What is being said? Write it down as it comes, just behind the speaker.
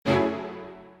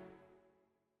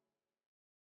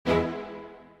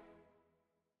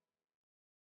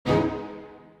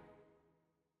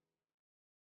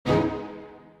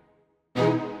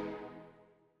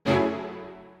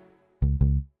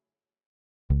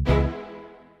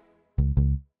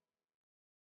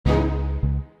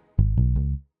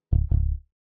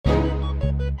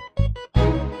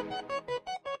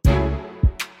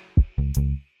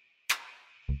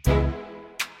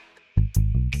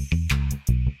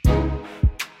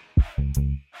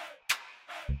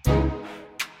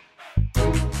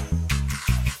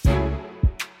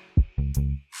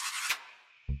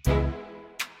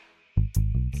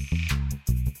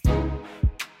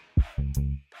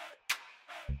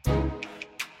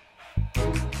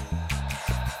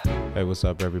Hey, what's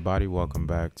up, everybody? Welcome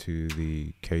back to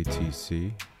the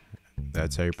KTC.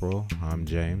 That's April. I'm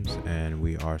James, and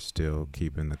we are still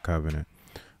keeping the covenant.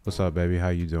 What's up, baby? How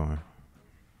you doing?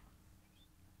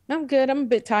 I'm good. I'm a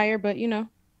bit tired, but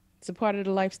it's a part of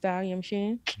the lifestyle, you know what I'm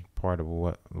saying? Part of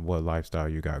what lifestyle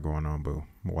you got going on, boo?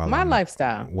 While My I'm not,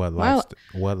 lifestyle. what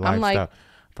what I'm like, lifestyle?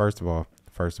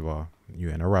 First of all, you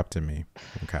interrupted me.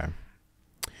 Okay,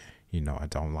 you know I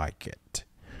don't like it,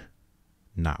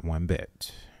 not one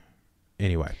bit.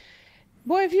 Anyway,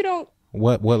 boy, if you don't,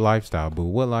 what lifestyle, boo?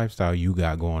 What lifestyle you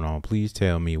got going on? Please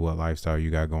tell me what lifestyle you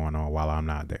got going on while I'm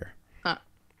not there. uh,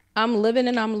 I'm living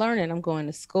and I'm learning. I'm going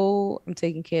to school. I'm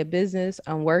taking care of business.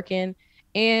 I'm working,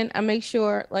 and I make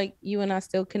sure like you and I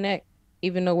still connect,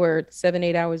 even though we're 7,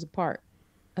 8 hours apart.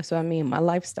 That's what I mean. My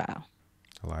lifestyle.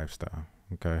 Lifestyle.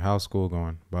 Okay, how's school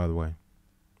going, by the way?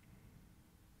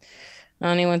 I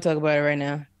don't even want to talk about it right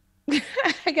now.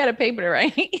 I got a paper to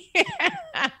write.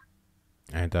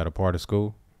 Ain't that a part of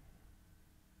school?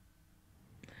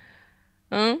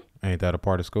 Huh? Ain't that a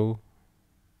part of school?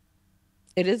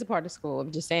 It is a part of school.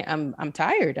 I'm just saying. I'm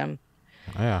tired.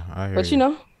 Yeah, I hear But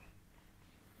you.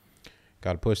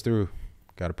 Got to push through.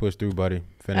 Got to push through, buddy.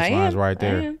 I Finish line's am. right I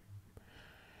there. am.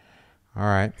 All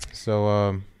right.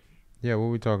 So, yeah, what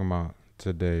we talking about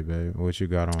today, babe? What you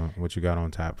got on? What you got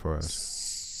on tap for us?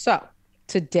 So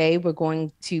today we're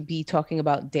going to be talking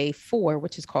about day 4,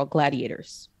 which is called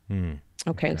Gladiators. Hmm.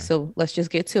 Okay, Okay. so let's just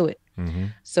get to it. Mm-hmm.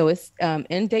 So it's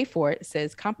in day 4, it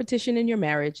says competition in your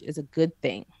marriage is a good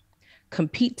thing.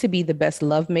 Compete to be the best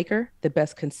love maker, the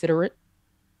best considerate,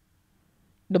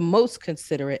 the most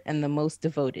considerate, and the most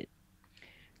devoted.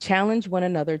 Challenge one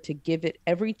another to give it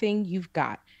everything you've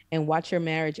got and watch your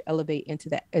marriage elevate into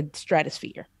that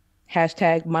stratosphere.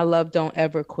 Hashtag my love don't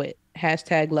ever quit.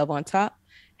 Hashtag love on top.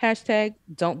 Hashtag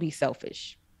don't be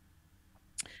selfish.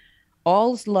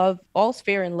 All's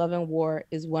fair in love and war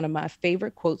is one of my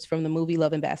favorite quotes from the movie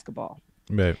Love and Basketball.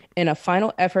 Babe, In a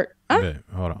final effort, hold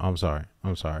on. I'm sorry.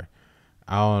 I'm sorry.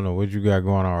 I don't know what you got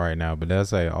going on right now, but that's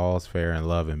say all's fair in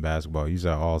love and basketball. You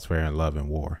said all's fair in love and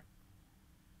war.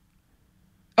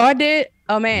 oh, I did.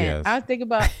 Oh man, I Yes. was thinking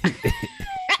about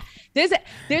there's a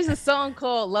there's a song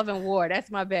called Love and War.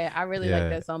 That's my bad. I really like Yeah.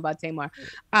 that song by Tamar.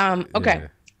 Okay. Yeah.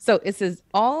 So it says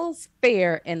all's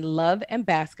fair in love and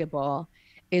basketball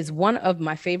is one of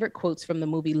my favorite quotes from the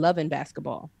movie Love and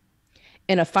Basketball.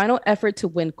 In a final effort to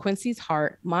win Quincy's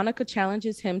heart, Monica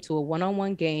challenges him to a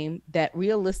one-on-one game that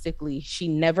realistically she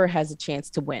never has a chance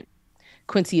to win.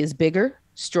 Quincy is bigger,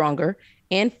 stronger,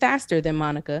 and faster than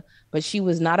Monica, but she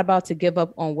was not about to give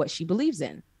up on what she believes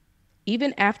in.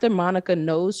 Even after Monica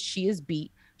knows she is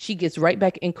beat, she gets right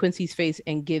back in Quincy's face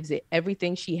and gives it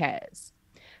everything she has.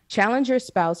 Challenge your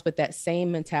spouse with that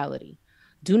same mentality.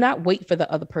 Do not wait for the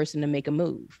other person to make a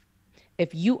move.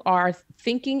 If you are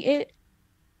thinking it,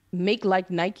 make like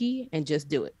Nike and just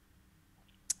do it.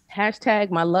 Hashtag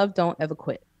my love don't ever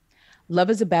quit. Love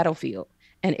is a battlefield.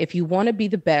 And if you want to be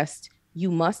the best,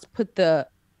 you must put the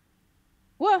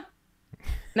what?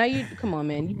 Now you come on,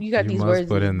 man. You got You these must words in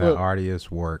put this in the book. arduous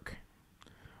work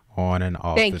on and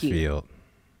off the Thank you. field.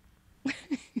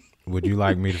 Would you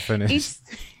like me to finish? Each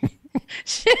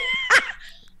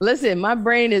listen, my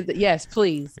brain is yes,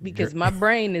 please, because my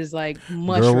brain is like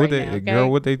mush Girl, right now. girl, Okay.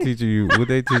 what they teaching you? What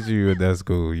they teaching you at that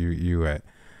school? You at?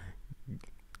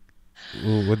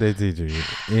 What they teaching you?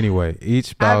 Anyway,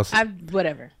 I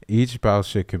whatever. each spouse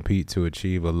should compete to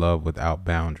achieve a love without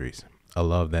boundaries, a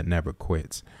love that never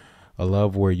quits, a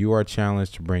love where you are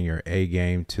challenged to bring your A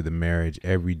game to the marriage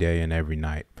every day and every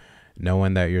night,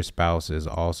 knowing that your spouse is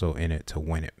also in it to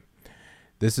win it.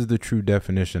 This is the true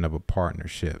definition of a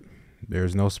partnership. There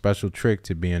is no special trick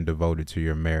to being devoted to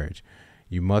your marriage.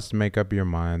 You must make up your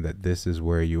mind that this is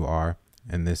where you are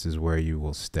and this is where you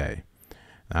will stay.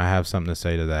 I have something to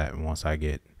say to that once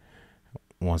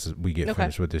we get Okay.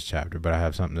 finished with this chapter, but I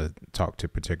have something to talk to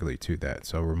particularly to that.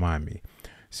 So remind me.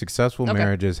 Successful Okay.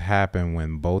 marriages happen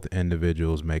when both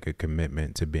individuals make a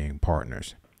commitment to being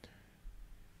partners.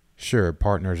 Sure,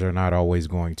 partners are not always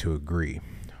going to agree.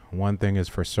 One thing is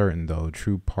for certain though,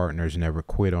 true partners never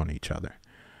quit on each other.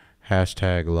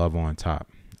 Hashtag love on top.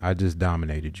 I just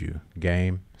dominated you.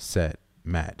 Game, set,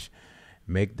 match.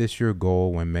 Make this your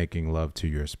goal when making love to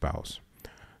your spouse.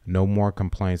 No more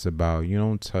complaints about you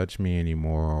don't touch me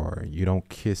anymore or you don't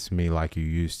kiss me like you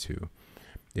used to.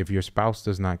 If your spouse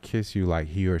does not kiss you like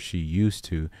he or she used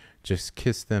to, just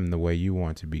kiss them the way you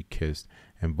want to be kissed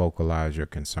and vocalize your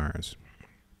concerns.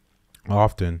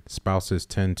 Often, spouses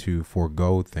tend to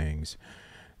forego things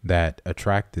that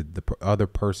attracted the other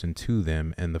person to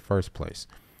them in the first place.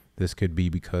 This could be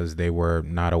because they were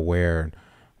not aware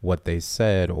what they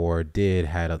said or did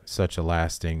had such a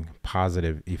lasting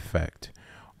positive effect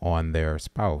on their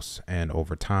spouse, and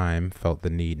over time felt the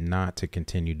need not to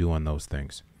continue doing those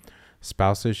things.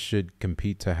 Spouses should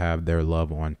compete to have their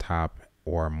love on top,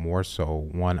 or more so,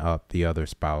 one up the other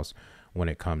spouse when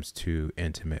it comes to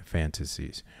intimate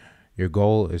fantasies. Your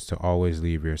goal is to always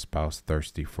leave your spouse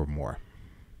thirsty for more.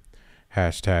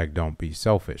 Hashtag don't be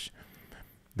selfish.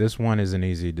 This one is an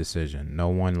easy decision. No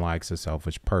one likes a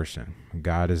selfish person.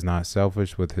 God is not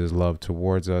selfish with his love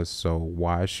towards us, so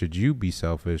why should we be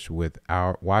selfish with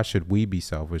our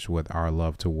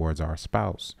love towards our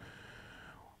spouse?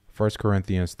 1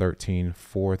 Corinthians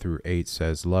 13:4-8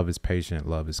 says, "Love is patient,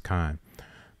 love is kind."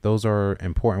 Those are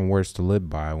important words to live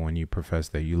by when you profess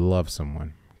that you love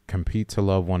someone. Compete to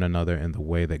love one another in the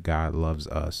way that God loves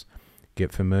us.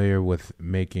 Get familiar with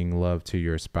making love to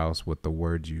your spouse with the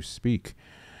words you speak.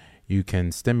 You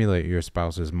can stimulate your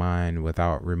spouse's mind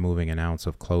without removing an ounce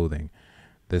of clothing.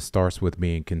 This starts with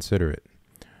being considerate.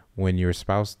 When your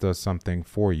spouse does something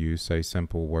for you, say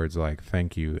simple words like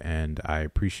 "thank you" and "I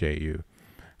appreciate you."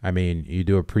 I mean, you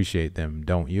do appreciate them,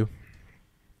 don't you?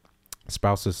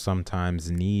 Spouses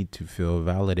sometimes need to feel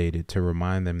validated to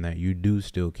remind them that you do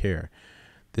still care.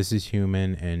 This is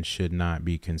human and should not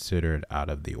be considered out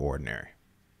of the ordinary.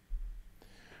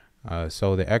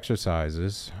 So the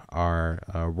exercises are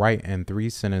write in 3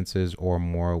 sentences or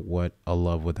more what a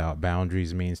love without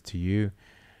boundaries means to you.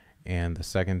 And the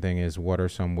second thing is, what are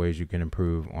some ways you can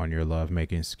improve on your love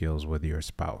making skills with your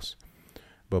spouse?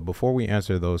 But before we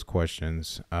answer those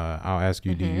questions, I'll ask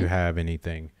you, do you have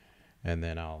anything? And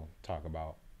then I'll talk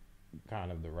about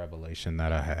kind of the revelation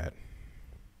that I had.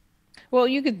 Well,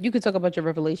 you could talk about your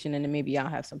revelation, and then maybe I'll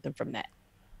have something from that.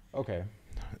 Okay.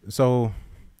 So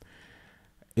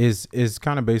is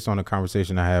kind of based on a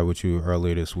conversation I had with you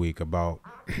earlier this week about,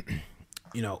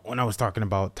 when I was talking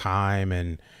about time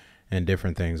and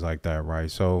different things like that,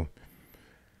 right? So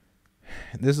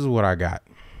this is what I got.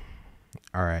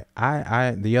 All right.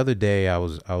 I the other day I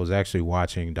was actually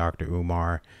watching Dr.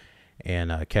 Umar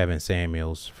and Kevin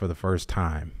Samuels for the first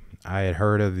time. I had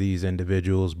heard of these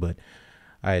individuals, but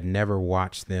I had never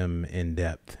watched them in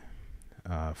depth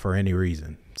for any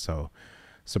reason. So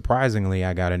surprisingly,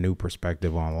 I got a new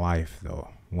perspective on life, though,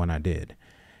 when I did,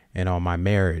 and on my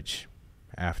marriage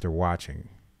after watching.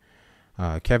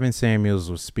 Kevin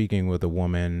Samuels was speaking with a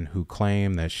woman who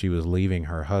claimed that she was leaving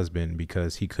her husband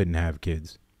because he couldn't have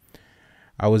kids.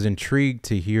 I was intrigued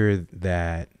to hear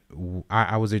that.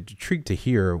 I was intrigued to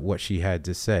hear what she had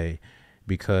to say,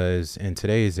 because in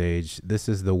today's age, this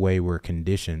is the way we're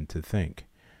conditioned to think,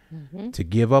 to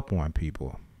give up on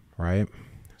people, right?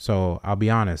 So I'll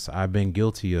be honest, I've been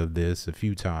guilty of this a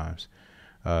few times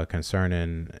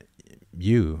concerning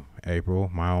you,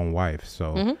 April, my own wife.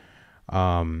 So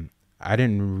I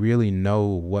didn't really know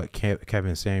what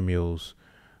Kevin Samuels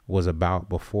was about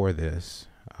before this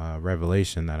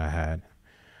revelation that I had.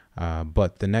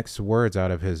 But the next words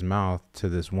out of his mouth to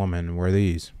this woman were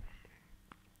these: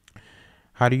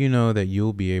 "How do you know that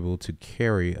you'll be able to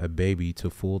carry a baby to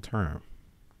full term?"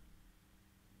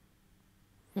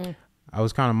 I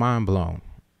was kind of mind blown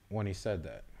when he said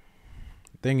that.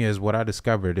 Thing is, what I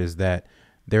discovered is that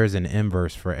there is an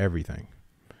inverse for everything.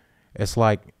 It's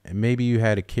like maybe you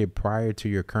had a kid prior to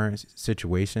your current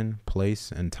situation,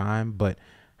 place, and time, but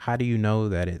how do you know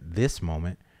that at this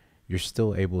moment you're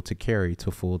still able to carry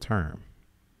to full term?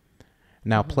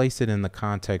 Now, place it in the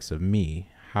context of me.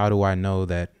 How do I know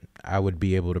that I would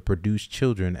be able to produce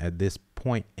children at this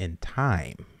point in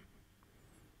time,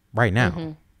 right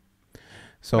now?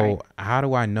 So how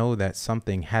do I know that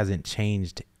something hasn't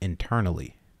changed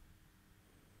internally?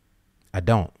 I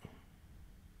don't.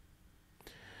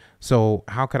 So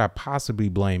how could I possibly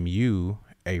blame you,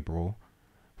 April,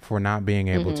 for not being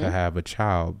able to have a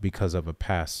child because of a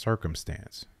past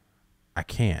circumstance? I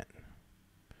can't.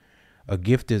 A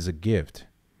gift is a gift.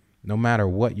 No matter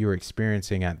what you're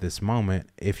experiencing at this moment,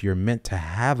 if you're meant to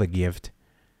have a gift,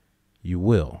 you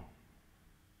will.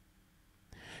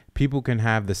 People can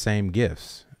have the same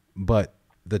gifts, but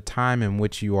the time in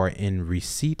which you are in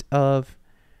receipt of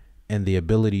and the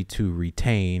ability to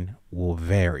retain will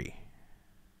vary.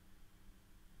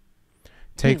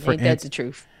 That's the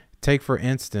truth. Take, for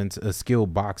instance, a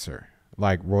skilled boxer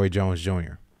like Roy Jones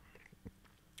Jr.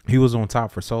 He was on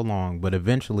top for so long, but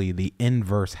eventually the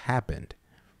inverse happened.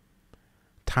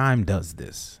 Time does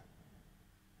this.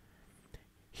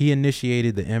 He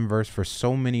initiated the inverse for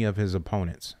so many of his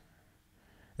opponents.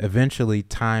 Eventually,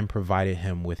 time provided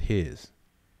him with his.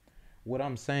 What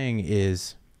I'm saying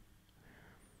is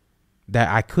that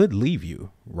I could leave you,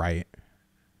 right?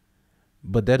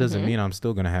 But that doesn't mean I'm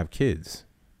still going to have kids.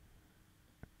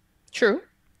 True.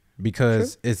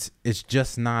 because it's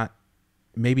just not,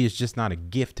 maybe it's just not a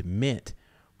gift meant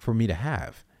for me to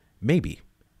have. Maybe,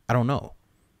 I don't know.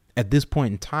 At this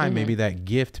point in time, maybe that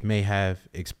gift may have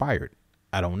expired.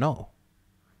 I don't know.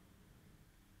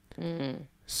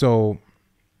 So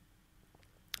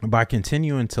by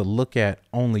continuing to look at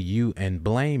only you and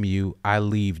blame you, I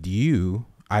leave you,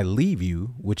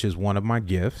 which is one of my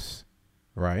gifts,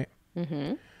 right?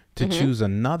 To choose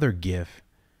another gift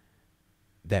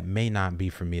that may not be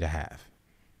for me to have.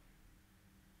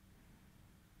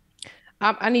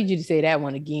 I need you to say that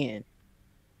one again.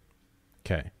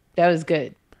 Okay. That was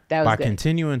good. By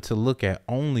continuing to look at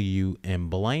only you and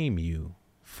blame you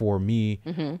for me,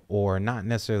 or not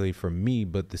necessarily for me,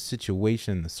 but the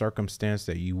situation, the circumstance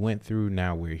that you went through.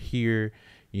 Now we're here,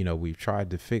 you know, we've tried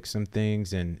to fix some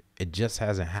things and it just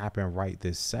hasn't happened right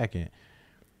this second.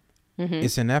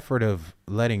 It's an effort of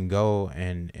letting go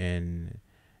and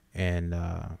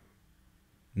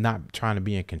not trying to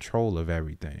be in control of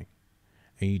everything.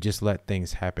 And you just let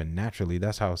things happen naturally.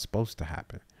 That's how it's supposed to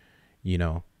happen, you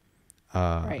know?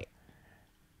 Right.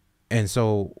 And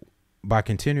so by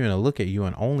continuing to look at you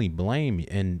and only blame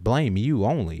you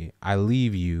only, I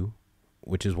leave you,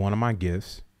 which is one of my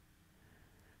gifts,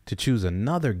 to choose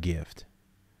another gift,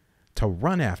 to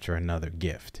run after another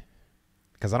gift,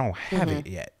 because I don't have it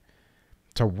yet,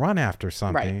 to run after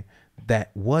something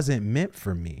that wasn't meant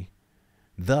for me,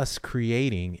 thus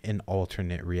creating an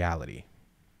alternate reality.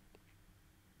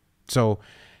 So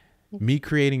me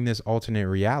creating this alternate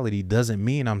reality doesn't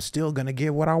mean I'm still going to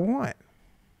get what I want.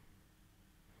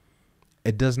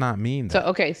 It does not mean that. So,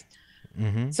 okay.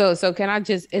 So can I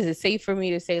just, is it safe for me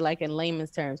to say, like, in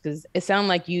layman's terms, because it sounds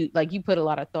like you put a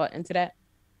lot of thought into that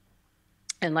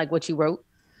and like what you wrote.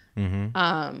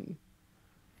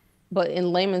 But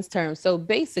in layman's terms, so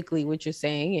basically what you're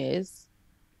saying is,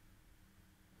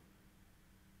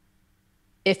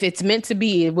 if it's meant to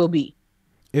be, it will be.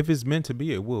 If it's meant to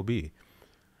be, it will be.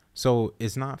 So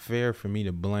it's not fair for me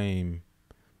to blame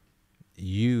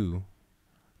you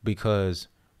because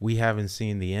we haven't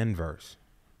seen the inverse.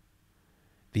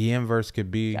 The inverse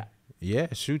could be,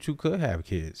 shoot, you could have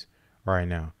kids right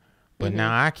now, but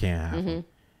now I can't have them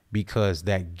because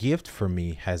that gift for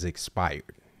me has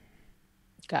expired.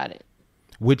 Got it.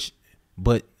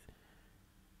 But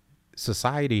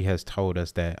society has told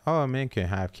us that, oh, men can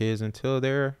have kids until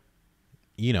they're,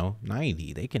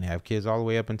 90. They can have kids all the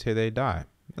way up until they die.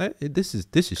 This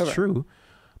is true,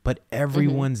 but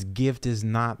everyone's gift is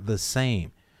not the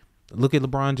same. Look at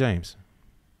LeBron James.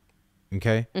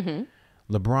 Okay.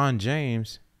 LeBron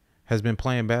James has been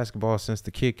playing basketball since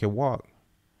the kid could walk,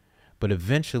 but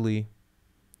eventually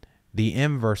the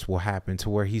inverse will happen to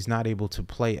where he's not able to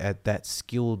play at that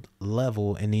skilled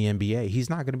level in the NBA. He's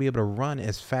not going to be able to run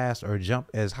as fast or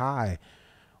jump as high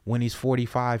when he's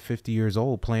 45, 50 years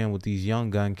old playing with these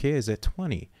young gun kids at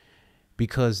 20.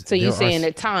 Because so you're saying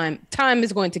that time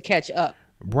is going to catch up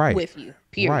with you.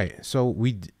 Period. Right. So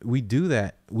we do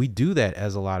that. We do that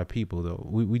as a lot of people, though.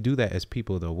 We do that as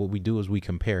people, though. What we do is we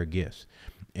compare gifts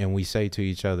and we say to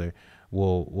each other,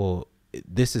 well,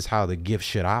 this is how the gift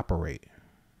should operate.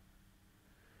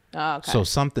 Okay. So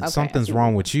something's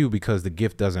wrong with you because the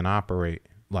gift doesn't operate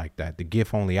like that. The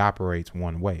gift only operates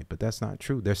one way, but that's not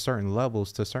true. There's certain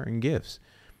levels to certain gifts,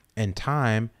 and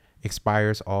time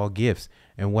expires all gifts.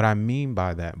 And what I mean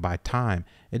by that, by time,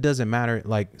 it doesn't matter.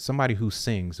 Like somebody who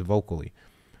sings vocally,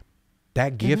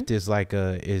 that gift is like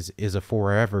is a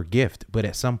forever gift, but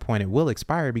at some point it will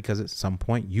expire because at some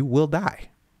point you will die.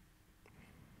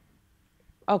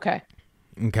 Okay.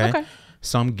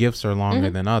 Some gifts are longer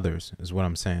than others is what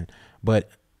I'm saying. But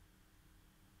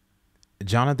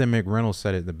Jonathan McReynolds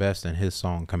said it the best in his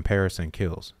song "Comparison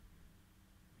Kills."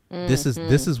 This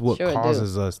is what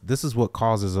causes us. This is what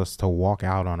causes us to walk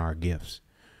out on our gifts.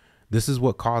 This is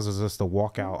what causes us to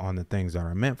walk out on the things that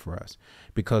are meant for us,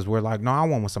 because we're like, no, I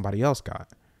want what somebody else got.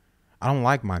 I don't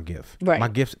like my gift. Right. My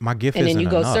gift and then isn't you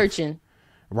go enough. searching.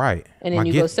 Right. And then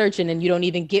you go searching and you don't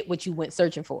even get what you went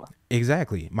searching for.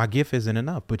 Exactly. My gift isn't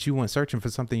enough, but you went searching for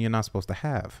something you're not supposed to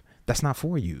have. That's not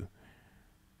for you.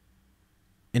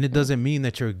 And it doesn't mean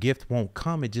that your gift won't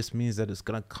come. It just means that it's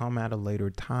going to come at a later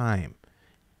time,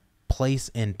 place,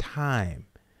 and time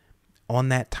on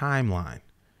that timeline.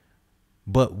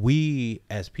 But we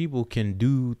as people can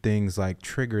do things like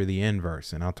trigger the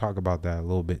inverse. And I'll talk about that a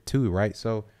little bit too, right?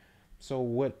 So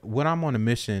what I'm on a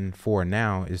mission for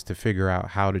now is to figure out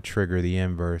how to trigger the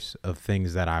inverse of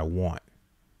things that I want.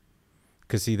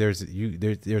 Because see,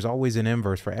 there's always an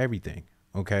inverse for everything.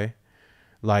 Okay.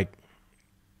 Like,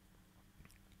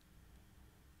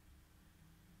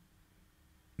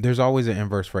 there's always an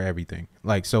inverse for everything.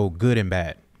 Like, so good and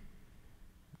bad.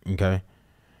 Okay.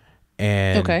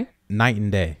 and Okay. night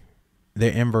and day.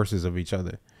 They're inverses of each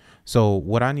other. So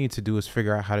what I need to do is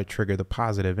figure out how to trigger the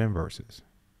positive inverses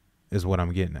is what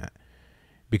I'm getting at.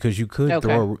 Because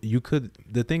Okay.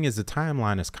 the thing is the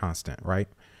timeline is constant, right?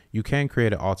 You can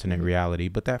create an alternate Mhm. reality,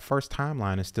 but that first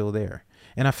timeline is still there.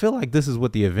 And I feel like this is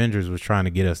what the Avengers was trying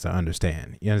to get us to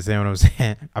understand. You understand what I'm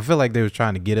saying? I feel like they was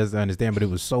trying to get us to understand, but it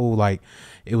was so like,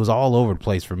 it was all over the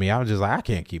place for me. I was just like, I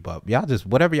can't keep up. Y'all just,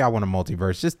 whatever y'all want a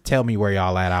multiverse, just tell me where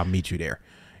y'all at. I'll meet you there.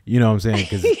 You know what I'm saying?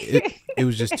 Because it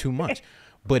was just too much.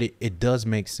 But it does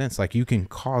make sense. Like you can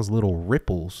cause little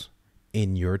ripples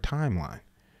in your timeline.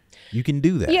 You can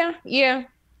do that. Yeah, yeah.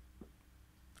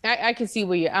 I can see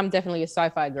where you're. I'm definitely a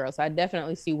sci-fi girl, so I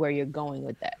definitely see where you're going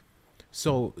with that.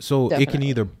 So it can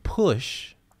either Definitely.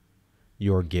 push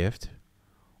your gift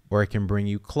or it can bring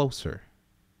you closer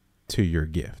to your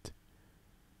gift.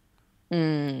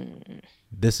 Mm.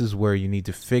 This is where you need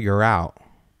to figure out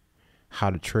how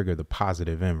to trigger the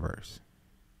positive inverse.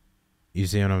 You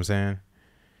see what I'm saying?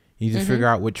 You need to Mm-hmm. figure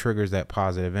out what triggers that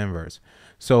positive inverse.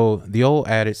 So the old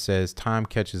adage says time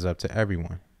catches up to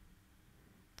everyone.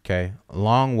 Okay. A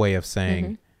long way of Mm-hmm.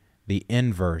 saying the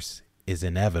inverse is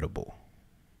inevitable.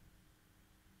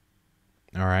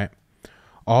 All right. Mm-hmm.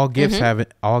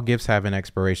 All gifts have an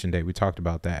expiration date. We talked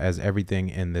about that as everything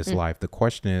in this Mm. life. The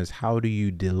question is, how do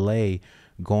you delay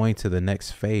going to the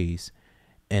next phase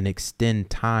and extend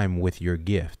time with your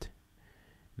gift?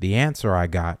 The answer I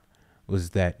got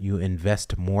was that you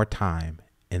invest more time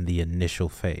in the initial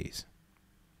phase.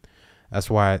 That's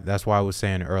why I was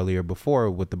saying earlier before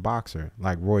with the boxer,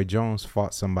 like Roy Jones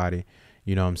fought somebody,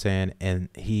 you know what I'm saying, and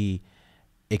he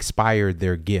expired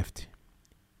their gift.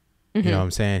 You know what Mm-hmm.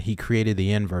 I'm saying? He created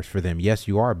the inverse for them. Yes,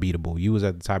 you are beatable. You was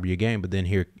at the top of your game, but then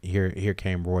here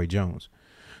came Roy Jones.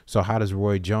 So how does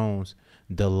Roy Jones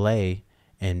delay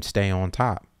and stay on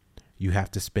top? You have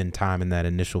to spend time in that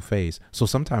initial phase. So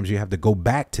sometimes you have to go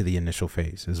back to the initial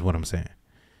phase, is what I'm saying.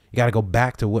 You got to go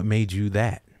back to what made you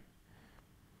that.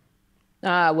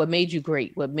 What made you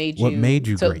great? What made What made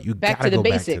you you so great? You back got to to the go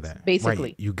back to basics, that. Right.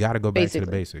 basically. You got to go back to the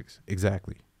Basically. basics.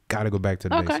 Exactly. Got to go back to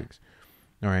the Okay. basics.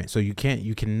 All right. So you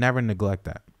can never neglect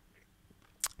that.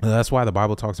 That's why the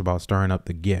Bible talks about stirring up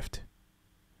the gift.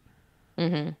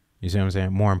 Mm-hmm. You see what I'm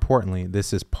saying? More importantly,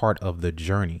 this is part of the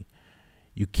journey.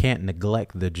 You can't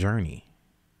neglect the journey.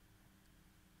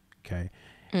 Okay.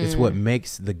 It's what Mm.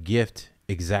 makes the gift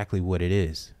exactly what it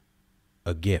is,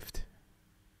 a gift.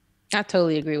 I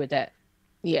totally agree with that.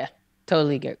 Yeah,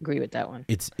 totally agree with that one.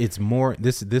 It's more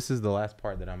this is the last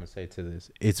part that I'm gonna say to this.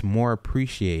 It's more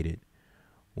appreciated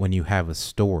when you have a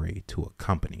story to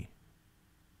accompany.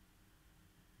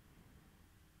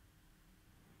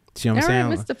 See what I'm All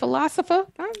right, saying? Mr. Philosopher.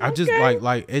 I just Okay.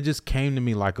 like it just came to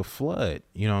me like a flood.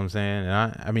 You know what I'm saying? And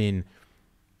I mean,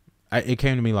 it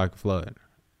came to me like a flood,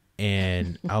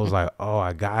 and I was like, oh,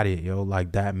 I got it, yo.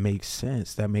 Like that makes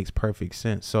sense. That makes perfect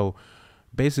sense. So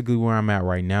basically, where I'm at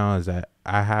right now is that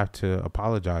I have to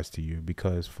apologize to you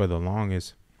because for the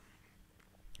longest,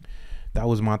 that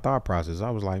was my thought process. I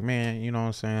was like, man, you know what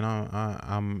I'm saying?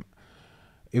 I'm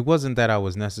it wasn't that I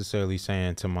was necessarily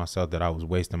saying to myself that I was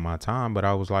wasting my time, but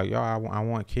I was like, yo, I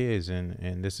want kids,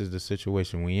 and this is the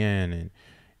situation we in, and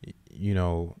you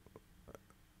know,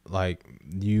 like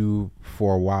you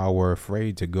for a while were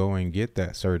afraid to go and get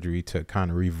that surgery to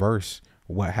kind of reverse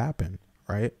what happened,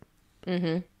 right?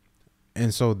 Mm-hmm.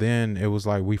 And so then it was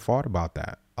like we fought about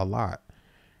that a lot,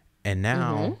 and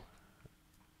Mm-hmm.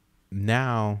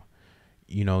 now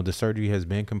you know the surgery has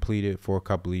been completed for a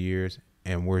couple of years,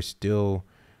 and we're still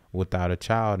without a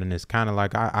child. And it's kind of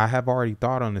like I have already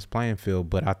thought on this playing field,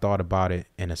 but I thought about it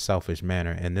in a selfish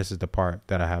manner. And this is the part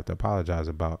that I have to apologize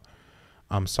about.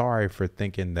 I'm sorry for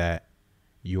thinking that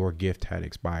your gift had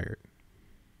expired.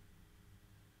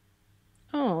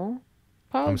 Oh,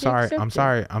 I'm apology sorry. I'm accepted.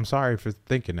 sorry. I'm sorry for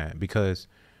thinking that because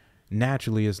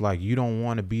naturally it's like you don't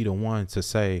want to be the one to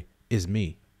say it's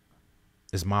me.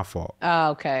 It's my fault. Ah,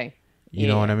 okay. You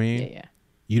know what I Yeah, yeah, mean? yeah.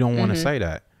 You don't want to Mm-hmm. say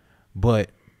that.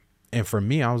 But and for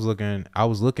me, I was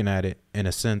looking at it in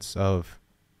a sense of,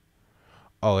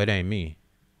 oh, it ain't me.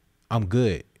 I'm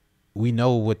good. We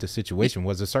know what the situation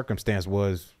was. The circumstance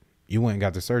was you went and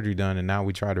got the surgery done, and now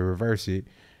we try to reverse it.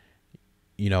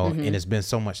 You know, and Mm-hmm. it's been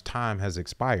so much time has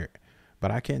expired.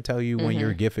 But I can't tell you when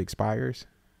your Mm-hmm. gift expires.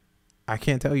 I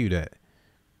can't tell you that.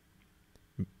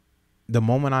 The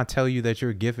moment I tell you that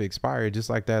your gift expired, just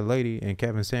like that lady and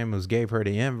Kevin Samuels gave her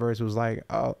the inverse, was like,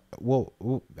 oh,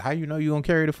 well, how you know you gonna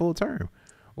carry the full term?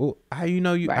 Well, how Right. you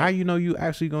know you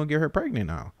actually gonna get her pregnant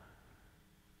now?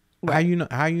 Right. Right.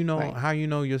 How you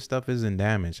know your stuff isn't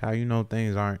damaged? How you know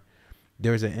things aren't?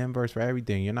 There's an inverse for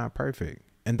everything. You're not perfect.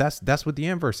 And that's what the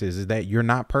inverse is that you're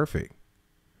not perfect.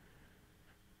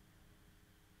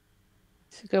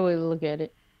 It's a good way to look at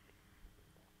it.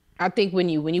 I think when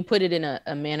you put it in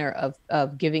a manner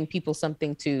of giving people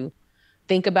something to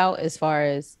think about, as far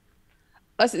as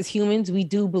us as humans, we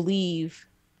do believe,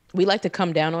 we like to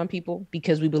come down on people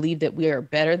because we believe that we are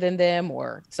better than them,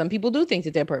 or some people do think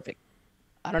that they're perfect.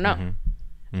 I don't know.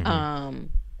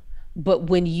 But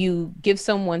when you give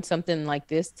someone something like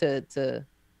this to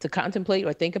contemplate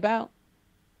or think about,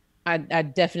 I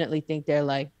definitely think they're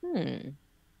like,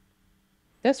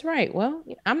 that's right. Well,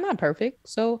 I'm not perfect.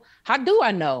 So how do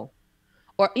I know?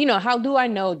 Or, how do I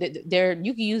know that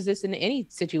you can use this in any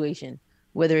situation,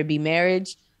 whether it be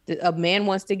marriage, a man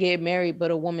wants to get married, but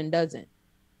a woman doesn't.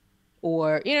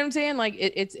 Or, you know what I'm saying? Like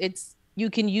it's, you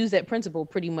can use that principle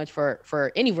pretty much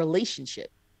for any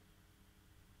relationship.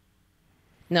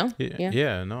 No?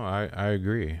 Yeah, no, I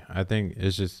agree. I think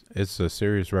it's a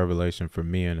serious revelation for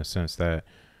me in a sense that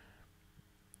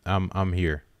I'm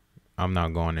here. I'm not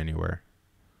going anywhere.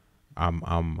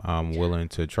 I'm willing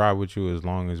to try with you as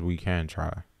long as we can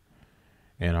try.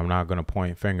 And I'm not gonna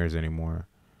point fingers anymore.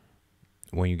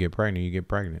 When you get pregnant, you get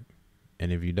pregnant.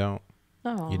 And if you don't,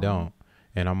 you don't.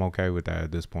 And I'm okay with that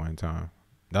at this point in time.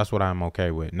 That's what I'm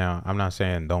okay with. Now, I'm not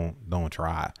saying don't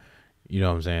try. You know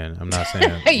what I'm saying? I'm not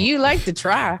saying you like to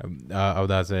try. I'm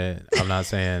not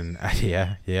saying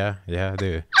yeah, I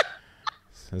do.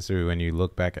 That's true. When you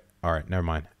look back at, all right, never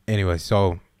mind. Anyway,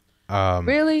 so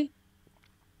really?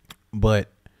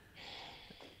 But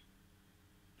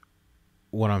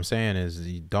what I'm saying is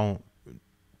you don't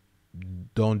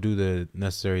do the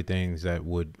necessary things that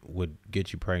would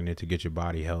get you pregnant to get your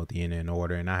body healthy and in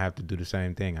order. And I have to do the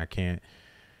same thing. I can't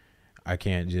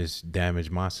just damage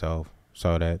myself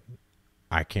so that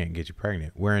I can't get you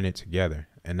pregnant. We're in it together.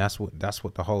 And that's what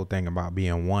the whole thing about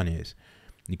being one is.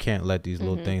 You can't let these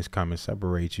little things come and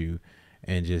separate you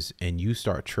and you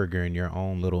start triggering your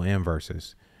own little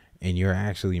inverses, and you're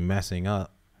actually messing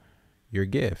up your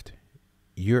gift.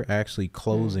 You're actually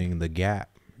closing the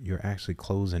gap. You're actually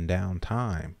closing down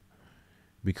time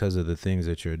because of the things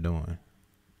that you're doing.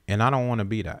 And I don't want to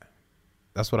be that.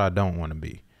 That's what I don't want to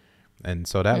be. And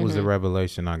so that was the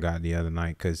revelation I got the other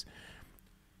night.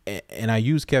 And I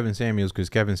used Kevin Samuels because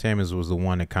Kevin Samuels was the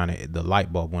one that kind of, the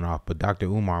light bulb went off. But Dr.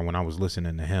 Umar, when I was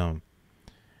listening to him,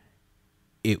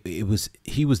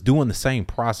 he was doing the same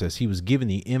process. He was giving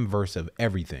the inverse of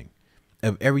everything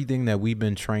that we've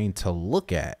been trained to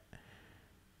look at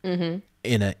in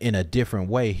a different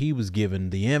way. He was giving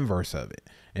the inverse of it.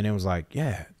 And it was like,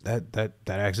 yeah, that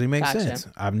actually makes sense.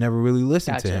 I've never really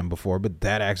listened to him before, but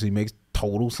that actually makes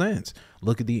total sense.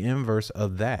 Look at the inverse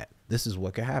of that. This is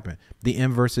what could happen. The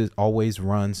inverse always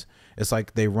runs. It's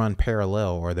like they run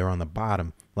parallel, or they're on the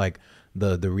bottom. Like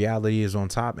the reality is on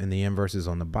top and the inverse is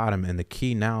on the bottom. And the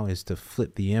key now is to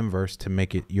flip the inverse to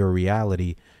make it your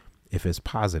reality if it's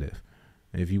positive.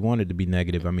 If you want it to be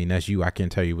negative, I mean, that's you. I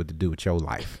can't tell you what to do with your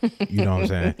life. You know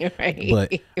what I'm saying? Right,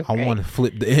 but I want to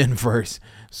flip the inverse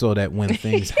so that when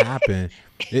things happen,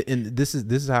 and this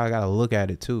is how I got to look at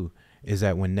it too, is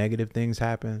that when negative things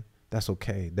happen, that's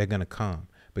okay. They're going to come.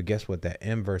 But guess what? That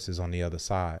inverse is on the other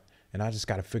side. And I just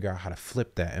got to figure out how to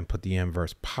flip that and put the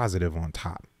inverse positive on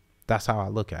top. That's how I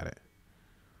look at it.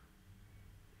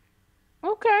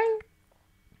 Okay.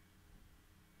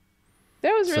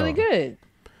 That was really good.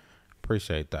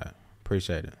 Appreciate that.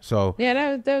 Appreciate it. So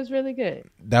yeah, that was really good.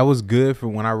 That was good for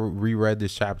when I reread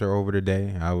this chapter over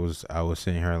today. I was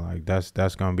sitting here like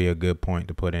that's gonna be a good point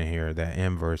to put in here. That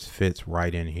inverse fits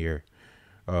right in here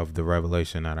of the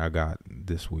revelation that I got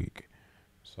this week.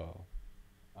 So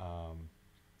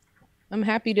I'm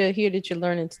happy to hear that you're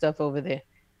learning stuff over there.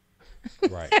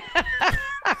 Right.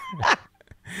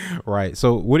 Right.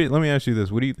 So let me ask you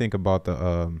this. What do you think about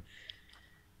the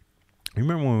you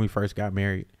remember when we first got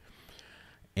married?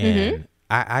 And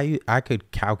I could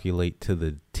calculate to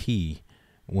the T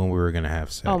when we were gonna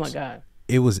have sex. Oh my God.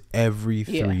 It was every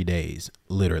 3 days,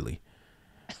 literally.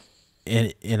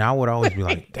 And I would always be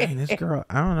like, dang, this girl,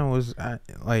 I don't know what's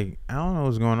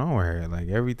going on with her. Like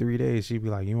every 3 days she'd be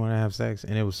like, you want to have sex?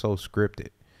 And it was so scripted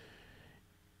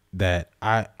that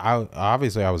I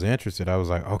obviously I was interested. I was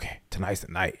like, okay, tonight's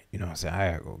the night. You know what I'm saying?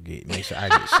 I gotta go make sure I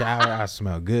get shower. I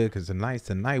smell good because tonight's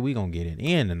the night. We gonna get it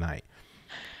in tonight.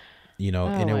 You know,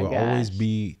 and it would always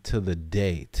be to the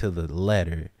day, to the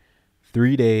letter,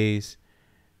 3 days,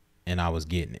 and I was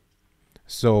getting it.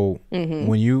 So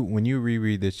when you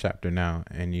reread this chapter now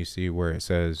and you see where it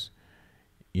says,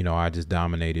 you know, I just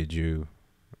dominated you,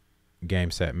 game,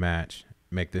 set, match,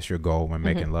 make this your goal when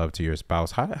making love to your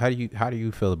spouse. How do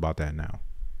you feel about that now?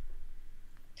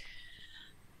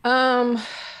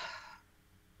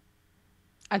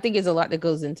 I think there's a lot that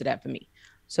goes into that for me.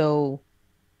 So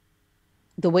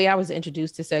the way I was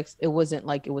introduced to sex, it wasn't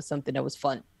like it was something that was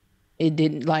fun. It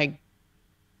didn't like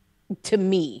to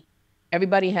me.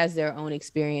 Everybody has their own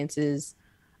experiences.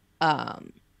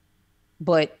 Um,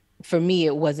 but for me,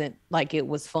 it wasn't like it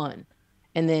was fun.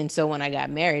 And then so when I got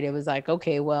married, it was like,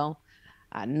 okay, well,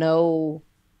 I know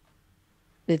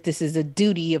that this is a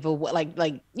duty of a like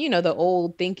the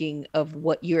old thinking of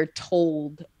what you're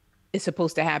told is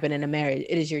supposed to happen in a marriage.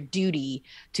 It is your duty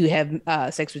to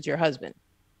have sex with your husband.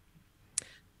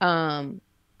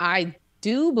 I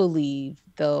do believe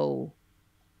though,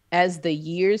 as the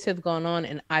years have gone on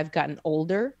and I've gotten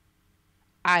older,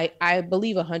 I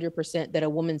believe 100% that a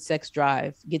woman's sex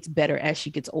drive gets better as she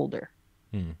gets older.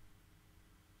 Hmm.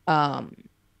 Um,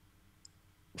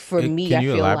 for me, Can I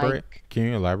you feel elaborate? like Can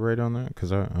you elaborate on that?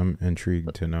 Because I'm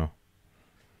intrigued to know.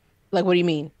 what do you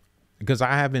mean? Because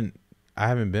I haven't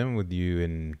been with you,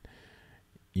 and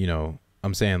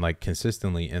I'm saying like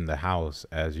consistently in the house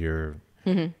as your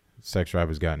Mm-hmm. sex drive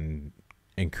has gotten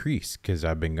increased. Because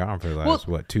I've been gone for the Well,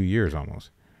 last 2 years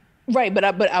almost. right, but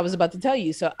I was about to tell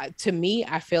you. So to me,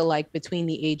 I feel like between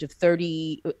the age of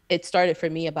 30, it started for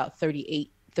me about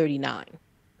 38, 39.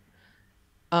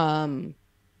 Um,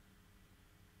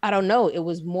 I don't know. It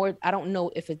was more, I don't know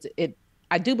if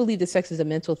I do believe that sex is a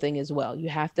mental thing as well. You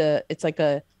have to, it's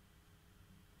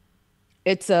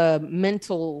a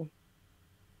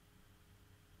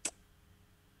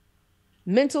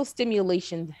mental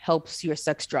stimulation helps your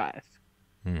sex drive.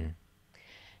 Hmm.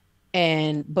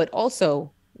 But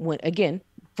also when, again,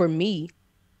 for me,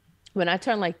 when I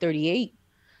turned like 38,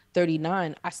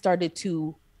 39, I started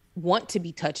to want to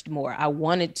be touched more. I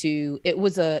wanted to,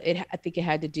 I think it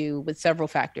had to do with several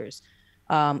factors.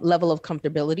 Level of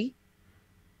comfortability,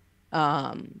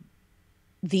 um,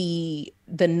 the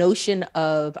notion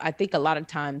of, I think a lot of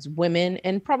times women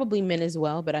and probably men as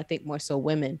well, but I think more so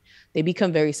women, they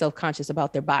become very self-conscious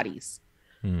about their bodies.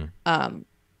 Hmm. Um,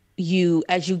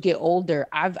 as you get older,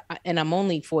 and I'm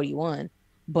only 41,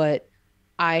 but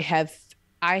I have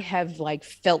I have like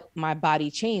felt my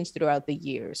body change throughout the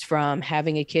years, from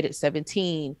having a kid at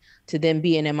 17 to then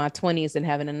being in my 20s and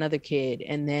having another kid.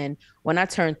 And then when I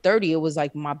turned 30, it was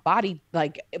like my body,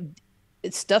 like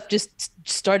stuff just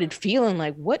started feeling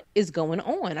like, what is going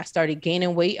on? I started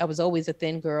gaining weight. I was always a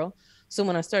thin girl. So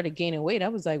when I started gaining weight, I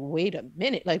was like, wait a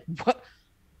minute, like what,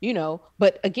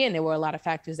 but again, there were a lot of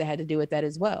factors that had to do with that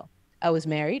as well. I was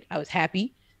married, I was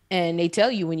happy. And they tell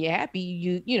you when you're happy,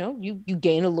 you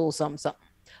gain a little something, something.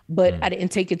 But Hmm. I didn't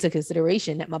take into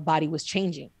consideration that my body was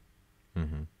changing.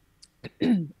 Hmm.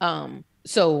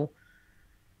 So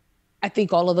I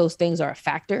think all of those things are a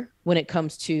factor when it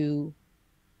comes to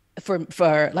for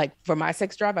my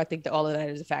sex drive. I think that all of that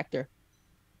is a factor.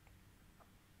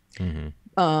 Hmm.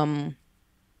 Um,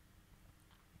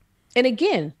 and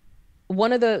again,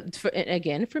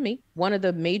 again, for me, one of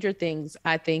the major things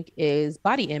I think is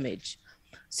body image.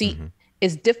 See, Hmm.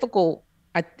 it's difficult.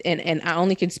 And I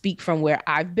only can speak from where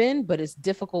I've been, but it's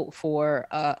difficult for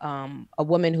a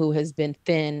woman who has been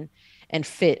thin and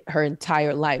fit her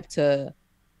entire life to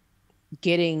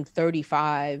getting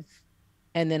 35,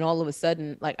 and then all of a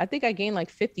sudden, like I think I gained like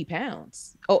 50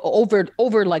 pounds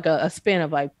over like a span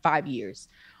of like 5 years.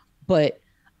 But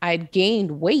I'd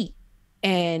gained weight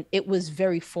and it was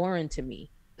very foreign to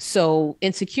me. So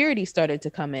insecurity started to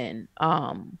come in.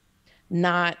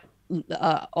 Not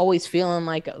always feeling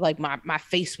like my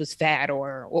face was fat,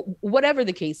 or whatever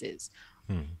the case is.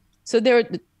 Hmm. So there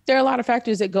are a lot of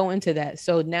factors that go into that.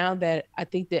 So now that I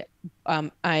think that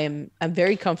I'm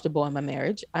very comfortable in my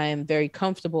marriage, I am very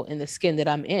comfortable in the skin that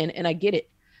I'm in, and I get it.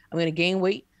 I'm going to gain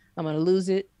weight. I'm going to lose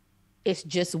it. It's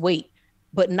just weight.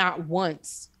 But not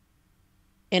once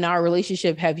in our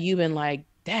relationship have you been like,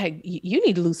 Dad, you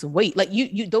need to lose some weight. Like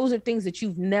those are things that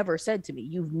you've never said to me.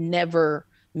 You've never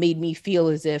made me feel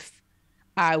as if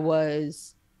I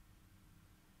was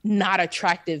not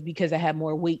attractive because I had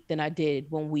more weight than I did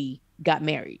when we got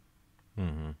married.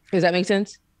 Hmm. Does that make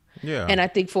sense? Yeah. And I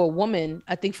think for a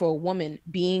woman,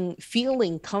 being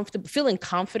feeling comfortable, feeling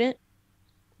confident,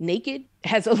 naked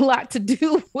has a lot to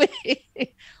do with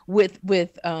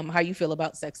how you feel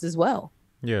about sex as well.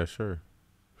 Yeah. Sure.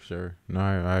 Sure. No,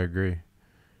 I agree.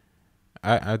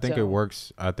 I think it So,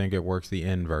 works. I think it works the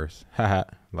inverse. Haha,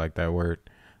 like that word.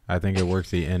 I think it works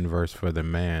the inverse for the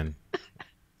man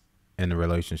in the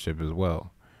relationship as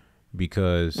well,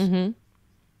 because mm-hmm,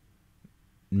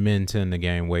 men tend to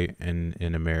gain weight in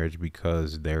a marriage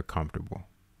because they're comfortable,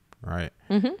 right?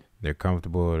 mm-hmm, They're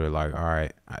comfortable. They're like, all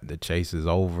right, the chase is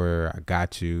over. I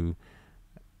got you.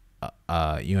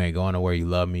 You ain't going nowhere. You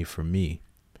love me for me.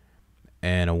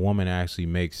 And a woman actually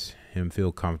makes him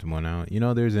feel comfortable. Now,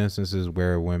 there's instances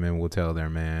where women will tell their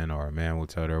man or a man will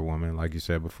tell their woman, like you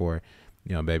said before,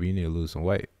 baby, you need to lose some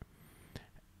weight.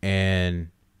 And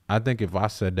I think if I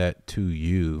said that to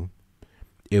you,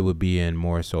 it would be in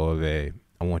more so of a,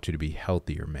 I want you to be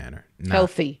healthier manner.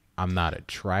 Healthy. I'm not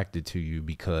attracted to you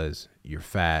because you're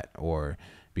fat or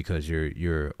because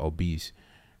you're obese.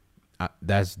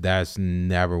 That's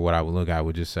never what I would look at. I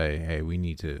would just say, hey, we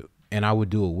need to, and I would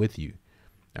do it with you.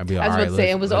 I'd be like, I was all about right, to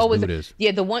say it was always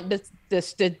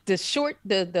the short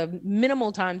the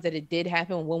minimal times that it did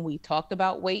happen when we talked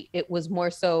about weight. It was more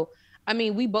so. I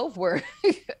mean, we both were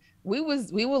we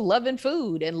were loving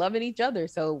food and loving each other,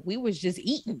 so we was just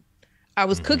eating. I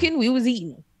was cooking, we was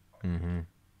eating.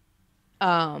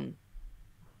 But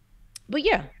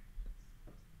yeah,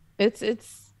 it's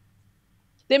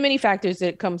there are many factors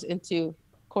that comes into.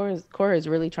 Cora is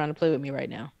really trying to play with me right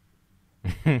now.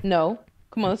 No,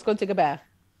 come on, let's go take a bath.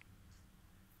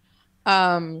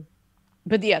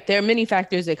 But yeah, there are many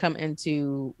factors that come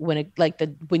into when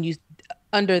you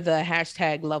under the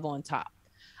hashtag love on top.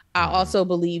 I also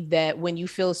believe that when you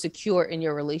feel secure in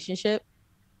your relationship,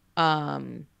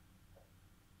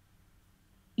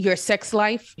 your sex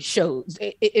life shows.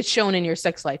 It's shown in your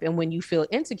sex life, and when you feel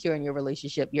insecure in your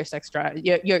relationship, your sex drive,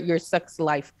 your sex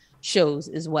life shows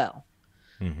as well.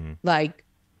 Like,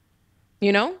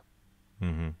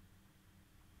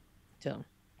 So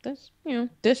that's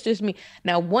just me.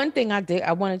 Now, one thing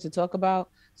I wanted to talk about.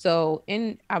 So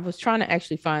I was trying to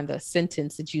actually find the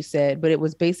sentence that you said, but it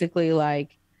was basically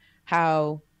like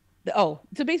how, so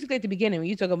basically at the beginning, when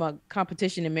you talk about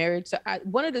competition in marriage. So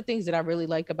one of the things that I really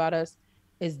like about us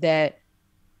is that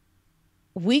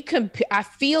we compete. I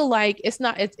feel like it's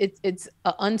an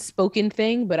unspoken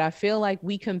thing, but I feel like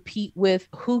we compete with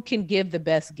who can give the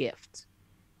best gift.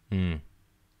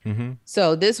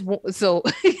 So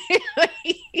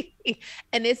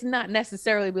and it's not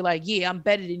necessarily be like, yeah, I'm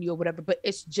better than you or whatever, but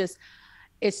it's the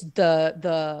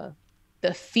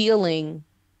feeling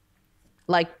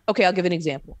like, okay, I'll give an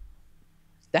example.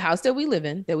 The house that we live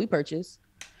in, that we purchased,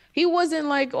 he wasn't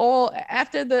like all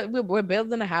after we're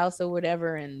building a house or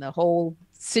whatever, and the whole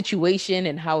situation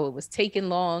and how it was taking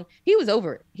long. He was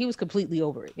over it. He was completely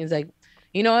over it. He was like,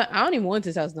 you know what? I don't even want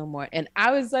this house no more. And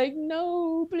I was like,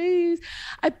 no, please.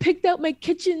 I picked out my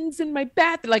kitchens and my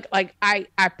bath. Like I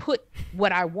put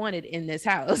what I wanted in this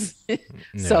house.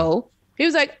 So he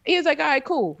was like, all right,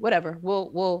 cool, whatever.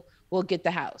 We'll get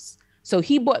the house. So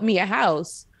he bought me a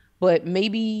house, but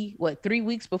maybe 3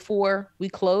 weeks before we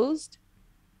closed.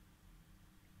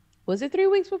 Was it 3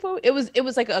 weeks before? It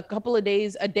was like a couple of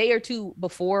days, a day or two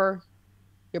before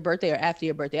your birthday or after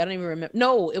your birthday. I don't even remember.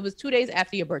 No, it was 2 days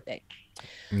after your birthday.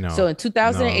 No. So in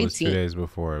 2018, it was 2 days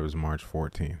before. It was March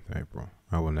 14th, April.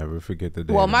 I will never forget the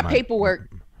day. Well, my paperwork.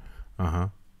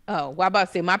 Oh, well, I'm about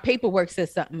to say my paperwork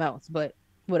says something else, but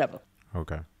whatever.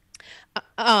 Okay.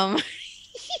 We're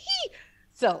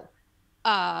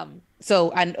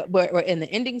in the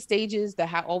ending stages.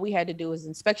 All we had to do was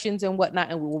inspections and whatnot,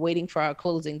 and we were waiting for our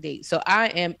closing date. So I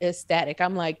am ecstatic.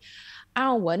 I'm like, I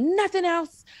don't want nothing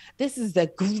else. This is the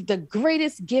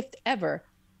greatest gift ever.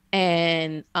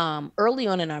 And early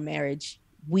on in our marriage,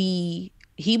 he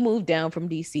moved down from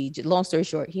DC. Long story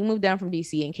short, he moved down from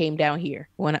DC and came down here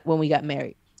when we got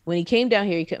married. When he came down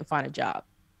here, he couldn't find a job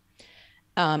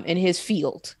in his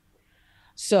field.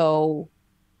 So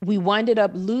we winded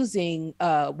up losing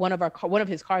one of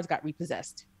his cars got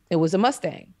repossessed. It was a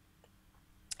Mustang.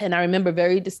 And I remember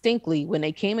very distinctly when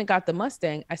they came and got the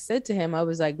Mustang, I said to him, I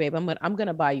was like, babe, I'm going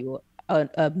to buy you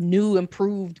a new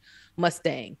improved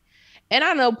Mustang. And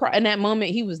I know in that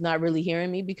moment, he was not really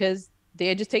hearing me because they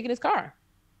had just taken his car.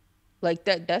 Like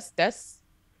that's.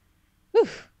 Whew.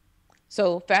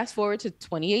 So fast forward to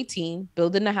 2018,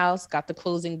 building the house, got the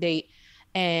closing date.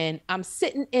 And I'm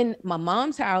sitting in my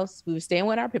mom's house. We were staying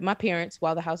with my parents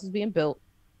while the house was being built.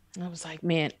 And I was like,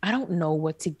 man, I don't know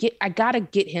what to get. I got to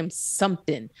get him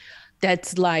something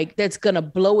that's going to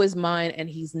blow his mind and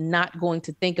he's not going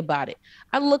to think about it.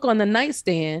 I look on the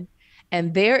nightstand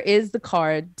and there is the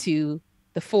card to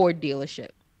the Ford dealership.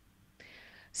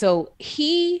 So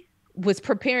he was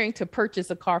preparing to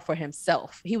purchase a car for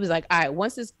himself. He was like, all right,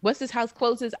 once this house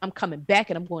closes, I'm coming back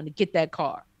and I'm going to get that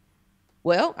car.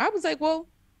 Well, I was like,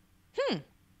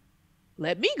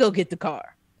 let me go get the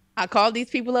car. I called these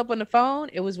people up on the phone.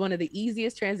 It was one of the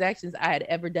easiest transactions I had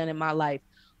ever done in my life.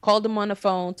 Called them on the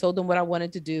phone, told them what I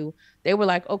wanted to do. They were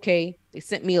like, okay. They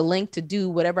sent me a link to do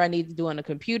whatever I need to do on the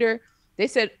computer. They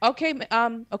said, okay,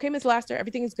 Ms. Laster,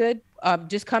 everything is good.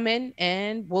 Just come in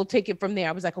and we'll take it from there.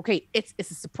 I was like, okay, it's a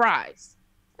surprise.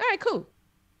 All right, cool.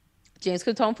 James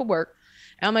comes home from work.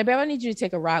 And I'm like, babe, I need you to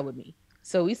take a ride with me.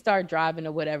 So we start driving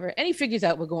or whatever, and he figures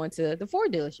out we're going to the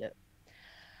Ford dealership.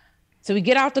 So we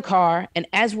get out the car, and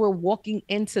as we're walking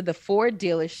into the Ford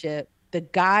dealership, the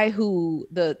guy who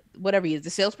whatever he is, the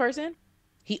salesperson,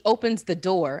 he opens the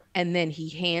door and then he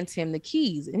hands him the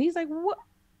keys, and he's like,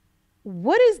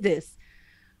 What is this?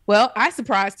 Well, I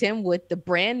surprised him with the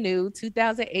brand new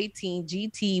 2018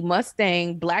 GT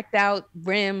Mustang, blacked out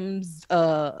rims,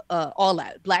 all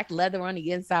that, black leather on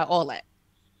the inside, all that.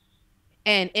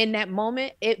 And in that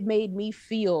moment, it made me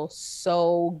feel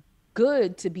so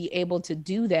good to be able to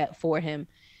do that for him.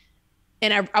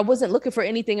 And I wasn't looking for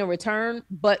anything in return,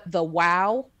 but the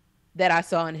wow that I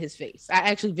saw in his face. I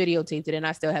actually videotaped it and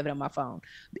I still have it on my phone.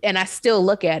 And I still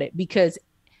look at it because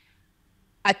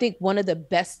I think one of the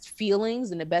best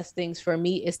feelings and the best things for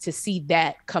me is to see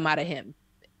that come out of him.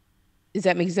 Does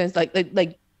that make sense? Like, you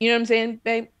know what I'm saying,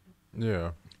 babe?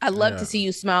 Yeah. I love to see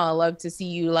you smile. I love to see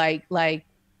you like,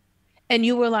 and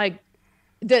you were like,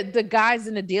 the guys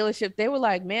in the dealership, they were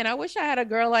like, man, I wish I had a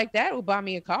girl like that who buy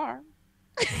me a car.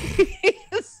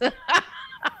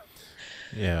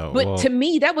 Yeah. But to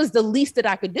me, that was the least that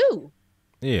I could do.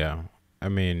 Yeah. I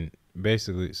mean,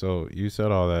 basically, so you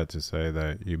said all that to say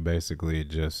that you basically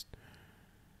just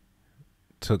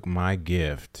took my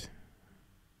gift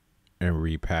and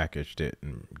repackaged it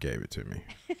and gave it to me.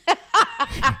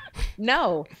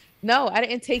 No, I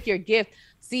didn't take your gift.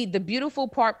 See, the beautiful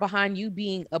part behind you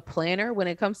being a planner when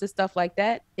it comes to stuff like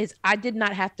that is I did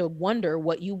not have to wonder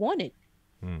what you wanted.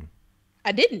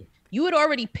 I didn't. You had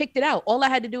already picked it out. All I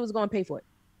had to do was go and pay for it.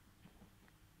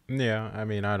 Yeah, I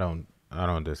mean, I don't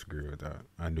disagree with that.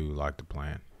 I do like to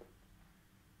plan.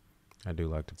 So,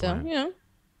 you know.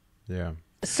 Yeah.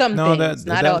 Some things,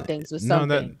 not all things, but some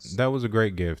things. That was a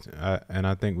great gift. And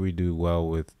I think we do well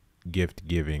with gift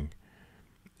giving.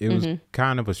 It was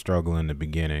kind of a struggle in the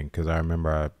beginning because I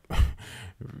remember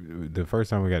the first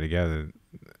time we got together,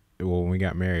 when we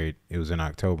got married, it was in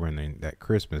October, and then that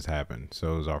Christmas happened.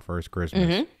 So it was our first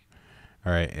Christmas.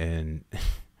 All right. And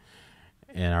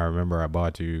I remember I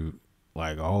bought you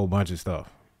like a whole bunch of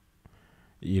stuff.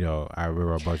 You know, I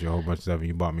remember I bought you a whole bunch of stuff and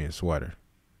you bought me a sweater.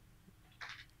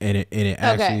 And it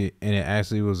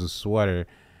actually was a sweater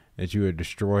that you had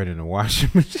destroyed in the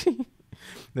washing machine.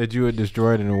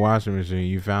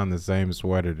 You found the same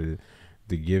sweater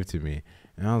to give to me.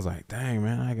 And I was like, dang,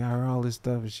 man, I got her all this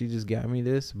stuff and she just got me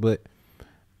this. But,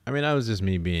 I mean, that was just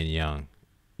me being young.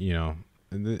 You know,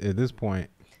 at this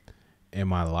point in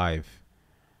my life,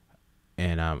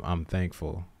 and I'm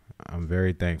thankful. I'm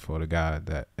very thankful to God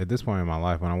that at this point in my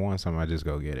life, when I want something, I just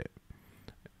go get it.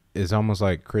 It's almost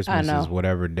like Christmas is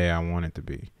whatever day I want it to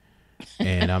be.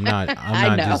 And I'm not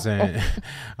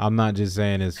just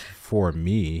saying it's for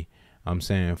me. I'm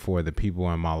saying for the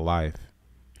people in my life.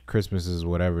 Christmas is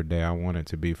whatever day I want it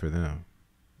to be for them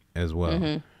as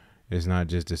well. It's not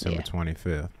just December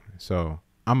 25th. So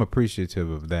I'm appreciative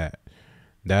of that.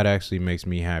 That actually makes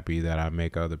me happy that I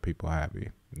make other people happy.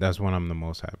 That's when I'm the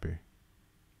most happy.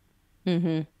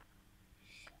 I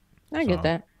get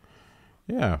that.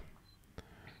 Yeah.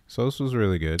 So this was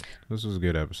really good. This was a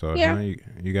good episode. Yeah. Huh?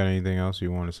 You got anything else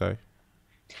you want to say?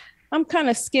 I'm kind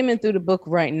of skimming through the book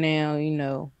right now, you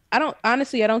know. I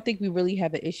don't think we really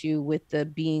have an issue with the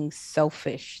being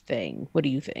selfish thing. What do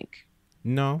you think?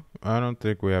 No, I don't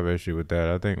think we have an issue with that.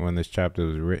 I think when this chapter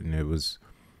was written, there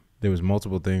was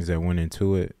multiple things that went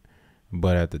into it.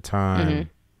 But at the time,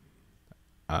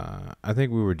 I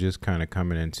think we were just kind of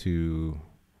coming into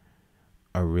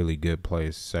a really good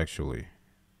place sexually.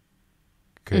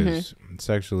 Because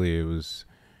sexually, it was,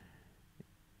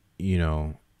 you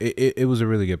know, it was a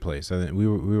really good place. I think we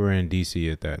were in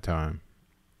DC at that time,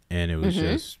 and it was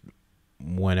just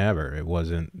whenever. It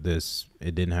wasn't this.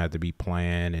 It didn't have to be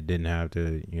planned. It didn't have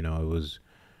to. You know, it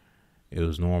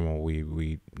was normal.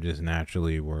 We just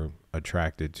naturally were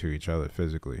attracted to each other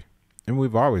physically, and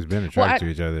we've always been attracted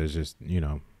to each other. It's just you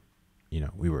know,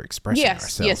 we were expressing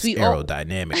ourselves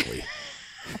aerodynamically.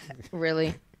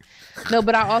 Really. No,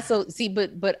 but I also see,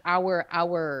 but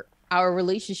our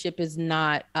relationship is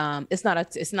not, it's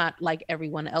not like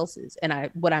everyone else's. And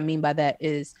what I mean by that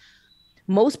is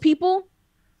most people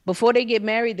before they get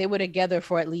married, they were together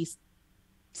for at least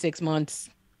 6 months,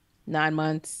 9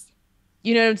 months.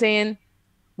 You know what I'm saying?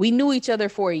 We knew each other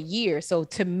for a year. So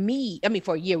to me,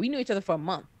 for a year, we knew each other for a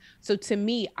month. So to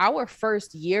me, our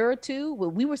first year or two,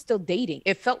 we were still dating.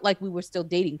 It felt like we were still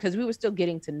dating because we were still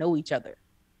getting to know each other.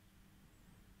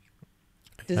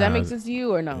 Does that make sense to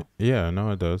you or no? Yeah,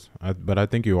 no, it does. But I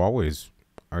think you always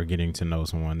are getting to know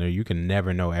someone. There, you can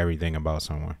never know everything about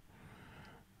someone.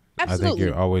 Absolutely. I think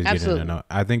you're always getting to know.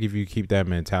 I think if you keep that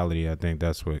mentality, I think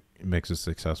that's what makes a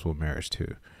successful marriage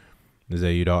too. Is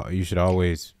that you should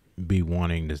always be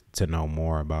wanting to know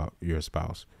more about your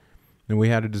spouse. And we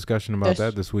had a discussion about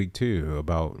that this week too,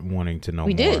 about wanting to know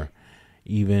more. Did.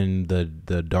 Even the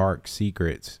dark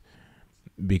secrets,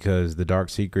 because the dark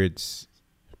secrets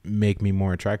make me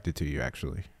more attracted to you,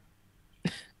 actually.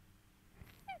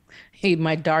 Hey,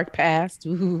 my dark past.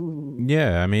 Ooh.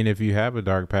 Yeah, I mean, if you have a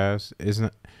dark past,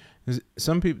 isn't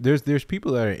some people there's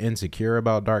people that are insecure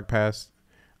about dark past.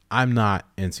 I'm not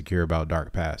insecure about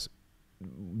dark past.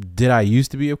 Did I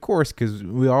used to be? Of course, because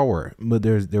we all were. But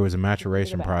there was a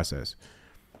maturation process.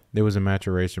 There was a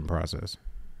maturation process,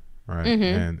 right?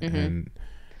 And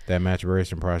that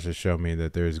maturation process showed me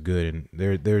that there's good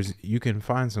and there's you can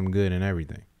find some good in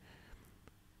everything.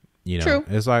 You know, true.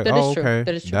 It's like, that oh, is true. okay.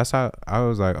 That is true. That's how I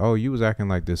was like, oh, you was acting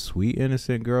like this sweet,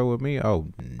 innocent girl with me. Oh,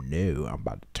 no, I'm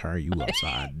about to turn you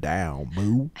upside down,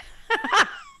 boo.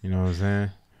 You know what I'm saying?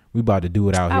 We about to do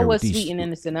it out here. I was with these, sweet and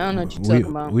innocent. I don't know what you're talking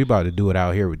about. We about to do it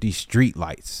out here with these street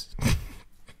lights.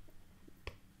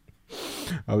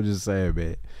 I was just saying,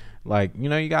 man. Like, you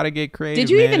know, you got to get creative.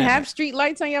 Did you even man. have street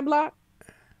lights on your block?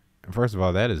 First of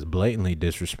all, that is blatantly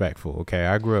disrespectful. Okay,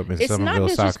 I grew up in It's Somerville,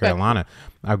 not South Carolina.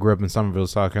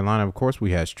 South Carolina. Of course,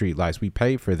 we had street lights. We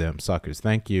paid for them, suckers.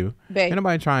 Thank you. Babe, Ain't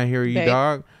nobody trying to hear you, babe,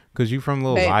 dog, because you from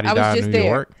little babe, la-di-da New there.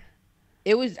 York.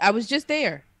 I was just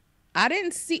there. I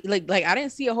didn't see like I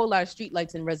didn't see a whole lot of street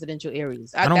lights in residential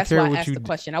areas. I don't that's care why what I asked you the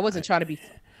question. I wasn't trying to be.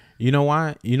 You know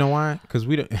why? Because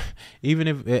we don't. Even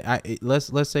if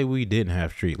let's say we didn't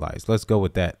have street lights. Let's go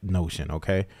with that notion.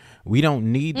 Okay, we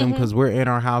don't need them because we're in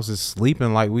our houses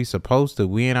sleeping like we supposed to.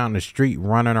 We ain't out in the street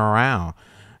running around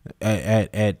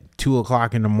at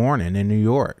 2:00 in the morning in New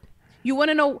York. You want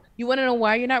to know? You want to know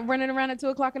why you're not running around at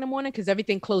 2:00 in the morning? Because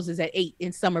everything closes at 8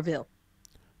 in Somerville.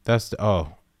 That's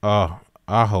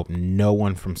I hope no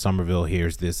one from Somerville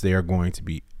hears this. They are going to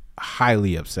be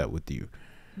highly upset with you.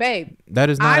 Babe, that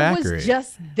is not accurate. I was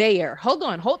just there. Hold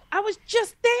on. I was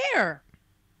just there.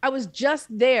 I was just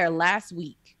there last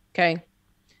week. Okay.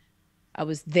 I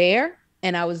was there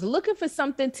and I was looking for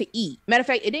something to eat. Matter of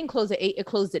fact, it didn't close at 8. It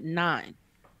closed at 9.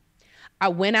 I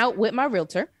went out with my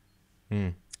realtor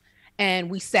and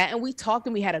we sat and we talked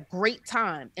and we had a great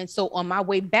time. And so on my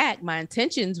way back, my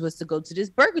intentions was to go to this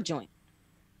burger joint.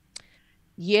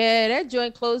 Yeah, that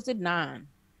joint closed at 9.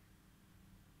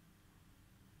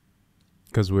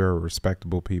 Because we're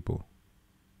respectable people.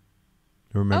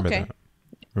 Remember that.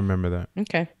 Remember that.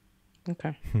 Okay.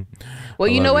 Well,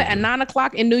 you know what? At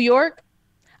 9:00 in New York,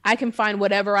 I can find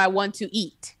whatever I want to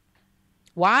eat.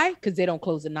 Why? Because they don't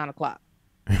close at 9:00.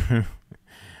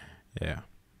 Yeah.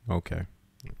 Okay.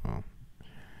 Well.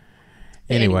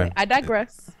 Anyway, I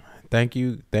digress. Thank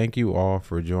you all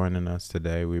for joining us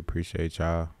today. We appreciate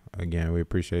y'all. Again, we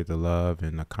appreciate the love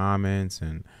and the comments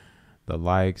and the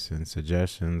likes and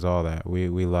suggestions, all that.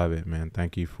 We love it, man.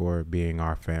 Thank you for being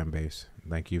our fan base.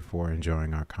 Thank you for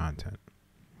enjoying our content.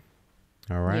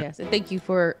 All right. Yes, and thank you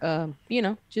for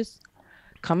just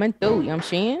coming through. You know what I'm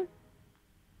saying?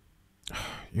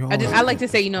 I like to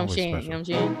say, you know what I'm saying. You know what I'm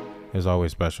saying? It's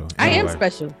always special. Anyway, I am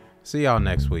special. See y'all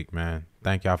next week, man.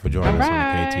 Thank y'all for joining us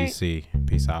on the KTC.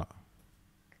 Peace out.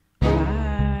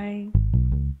 Bye.